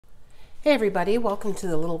Hey everybody, welcome to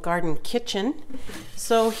the Little Garden Kitchen.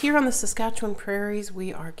 So here on the Saskatchewan prairies,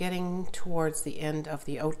 we are getting towards the end of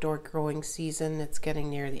the outdoor growing season. It's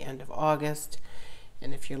getting near the end of August.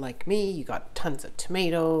 And if you're like me, you got tons of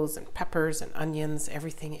tomatoes and peppers and onions.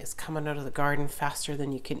 Everything is coming out of the garden faster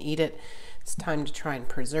than you can eat it. It's time to try and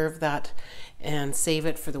preserve that and save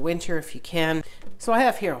it for the winter if you can. So I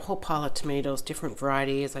have here a whole pile of tomatoes, different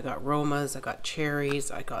varieties. I got Romas, I got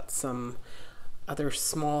cherries, I got some other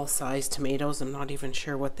small sized tomatoes. I'm not even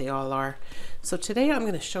sure what they all are. So today I'm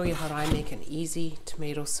going to show you how I make an easy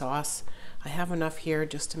tomato sauce. I have enough here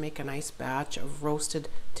just to make a nice batch of roasted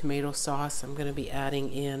tomato sauce. I'm going to be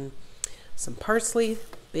adding in some parsley,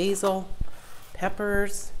 basil,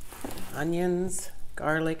 peppers, onions,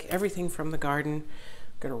 garlic, everything from the garden.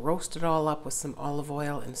 I'm going to roast it all up with some olive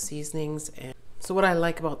oil and seasonings. And so what I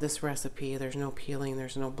like about this recipe, there's no peeling,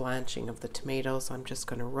 there's no blanching of the tomatoes. I'm just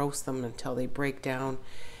going to roast them until they break down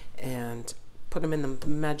and put them in the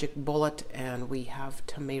magic bullet, and we have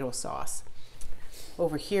tomato sauce.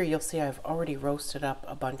 Over here you'll see I've already roasted up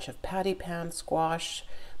a bunch of patty pan squash.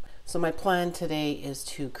 So my plan today is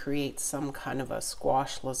to create some kind of a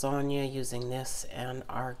squash lasagna using this and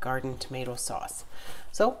our garden tomato sauce.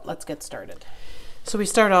 So let's get started. So we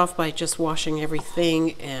start off by just washing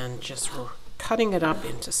everything and just cutting it up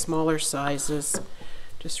into smaller sizes,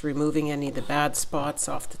 just removing any of the bad spots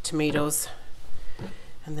off the tomatoes.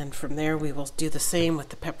 And then from there we will do the same with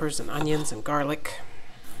the peppers and onions and garlic.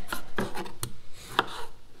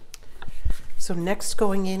 So next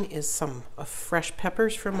going in is some fresh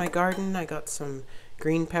peppers from my garden. I got some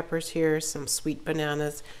green peppers here, some sweet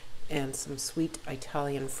bananas, and some sweet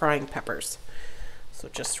Italian frying peppers. So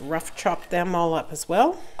just rough chop them all up as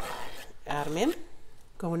well. Add them in.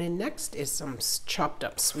 Going in next is some chopped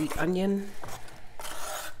up sweet onion.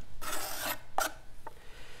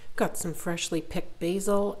 Got some freshly picked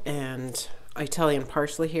basil and Italian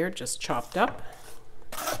parsley here, just chopped up.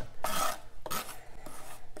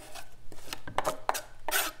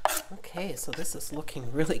 Okay, so this is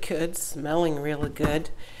looking really good, smelling really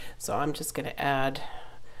good. So I'm just going to add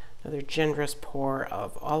another generous pour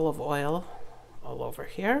of olive oil all over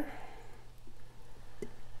here.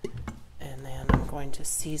 And then I'm going to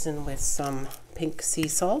season with some pink sea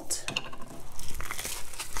salt.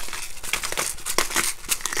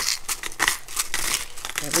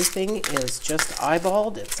 Everything is just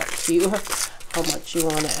eyeballed. It's up to you how much you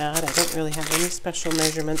want to add. I don't really have any special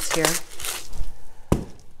measurements here.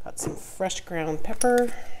 Got some fresh ground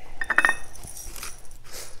pepper.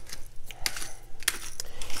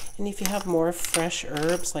 And if you have more fresh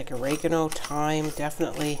herbs like oregano, thyme,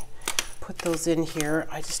 definitely put those in here.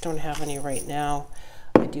 I just don't have any right now.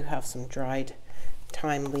 I do have some dried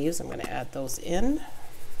thyme leaves. I'm going to add those in.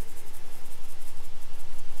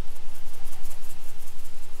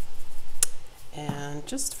 And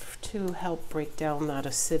just to help break down that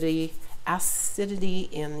acidity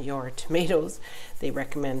in your tomatoes, they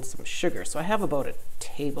recommend some sugar. So I have about a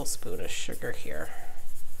tablespoon of sugar here.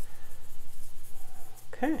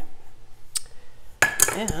 Okay.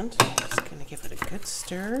 And I'm just going to give it a good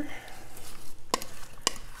stir.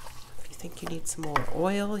 If you think you need some more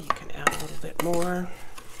oil, you can add a little bit more.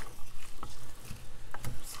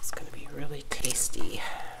 This is going to be really tasty.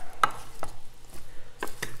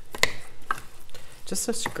 Just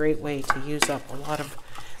such a great way to use up a lot of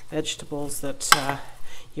vegetables that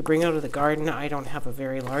you bring out of the garden. I don't have a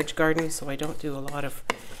very large garden, so I don't do a lot of,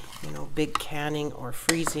 big canning or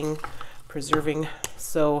freezing, preserving.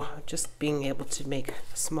 So just being able to make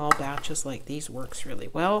small batches like these works really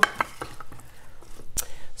well.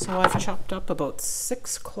 So I've chopped up about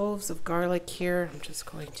 6 cloves of garlic here. I'm just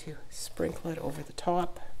going to sprinkle it over the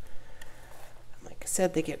top. Like I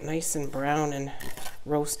said, they get nice and brown and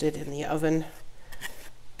roasted in the oven.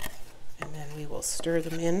 And then we will stir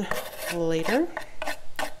them in later.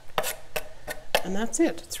 And that's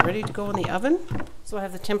it. It's ready to go in the oven. So I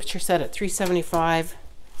have the temperature set at 375.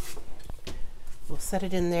 We'll set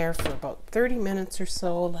it in there for about 30 minutes or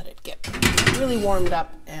so. Let it get really warmed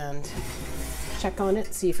up and check on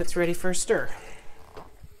it, see if it's ready for a stir.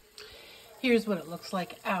 Here's what it looks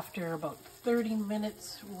like after about 30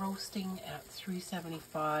 minutes roasting at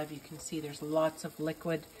 375. You can see there's lots of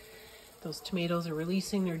liquid. Those tomatoes are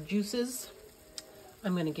releasing their juices.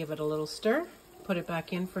 I'm going to give it a little stir, put it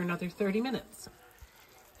back in for another 30 minutes.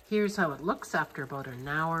 Here's how it looks after about an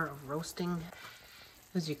hour of roasting.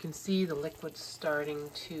 As you can see, the liquid's starting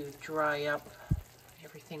to dry up.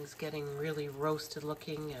 Everything's getting really roasted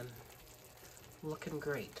looking and looking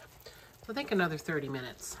great. So I think another 30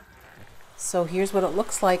 minutes. So here's what it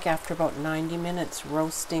looks like after about 90 minutes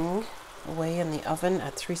roasting away in the oven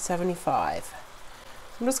at 375.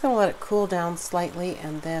 I'm just going to let it cool down slightly,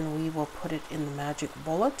 and then we will put it in the magic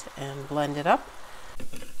bullet and blend it up.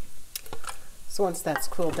 So once that's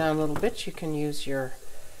cooled down a little bit, you can use your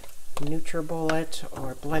NutriBullet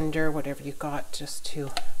or blender, whatever you got, just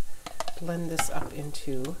to blend this up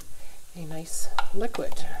into a nice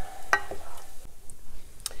liquid.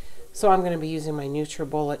 So I'm going to be using my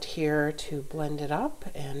NutriBullet here to blend it up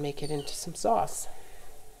and make it into some sauce.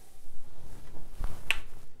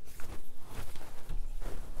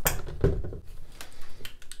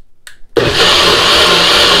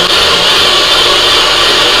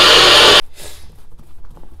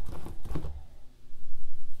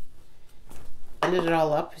 Blended it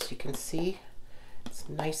all up, as you can see. It's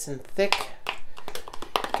nice and thick.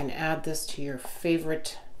 You can add this to your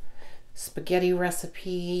favorite spaghetti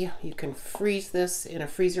recipe. You can freeze this in a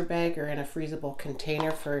freezer bag or in a freezable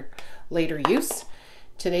container for later use.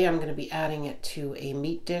 Today I'm going to be adding it to a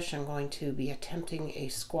meat dish. I'm going to be attempting a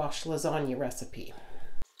squash lasagna recipe.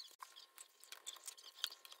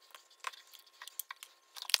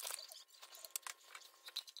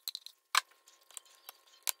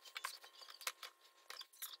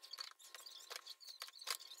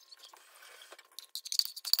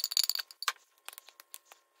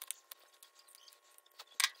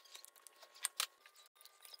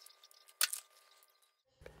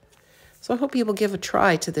 So I hope you will give a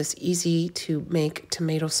try to this easy to make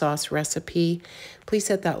tomato sauce recipe. Please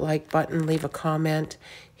hit that like button, leave a comment,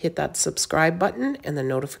 hit that subscribe button and the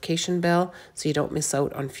notification bell so you don't miss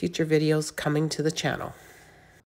out on future videos coming to the channel.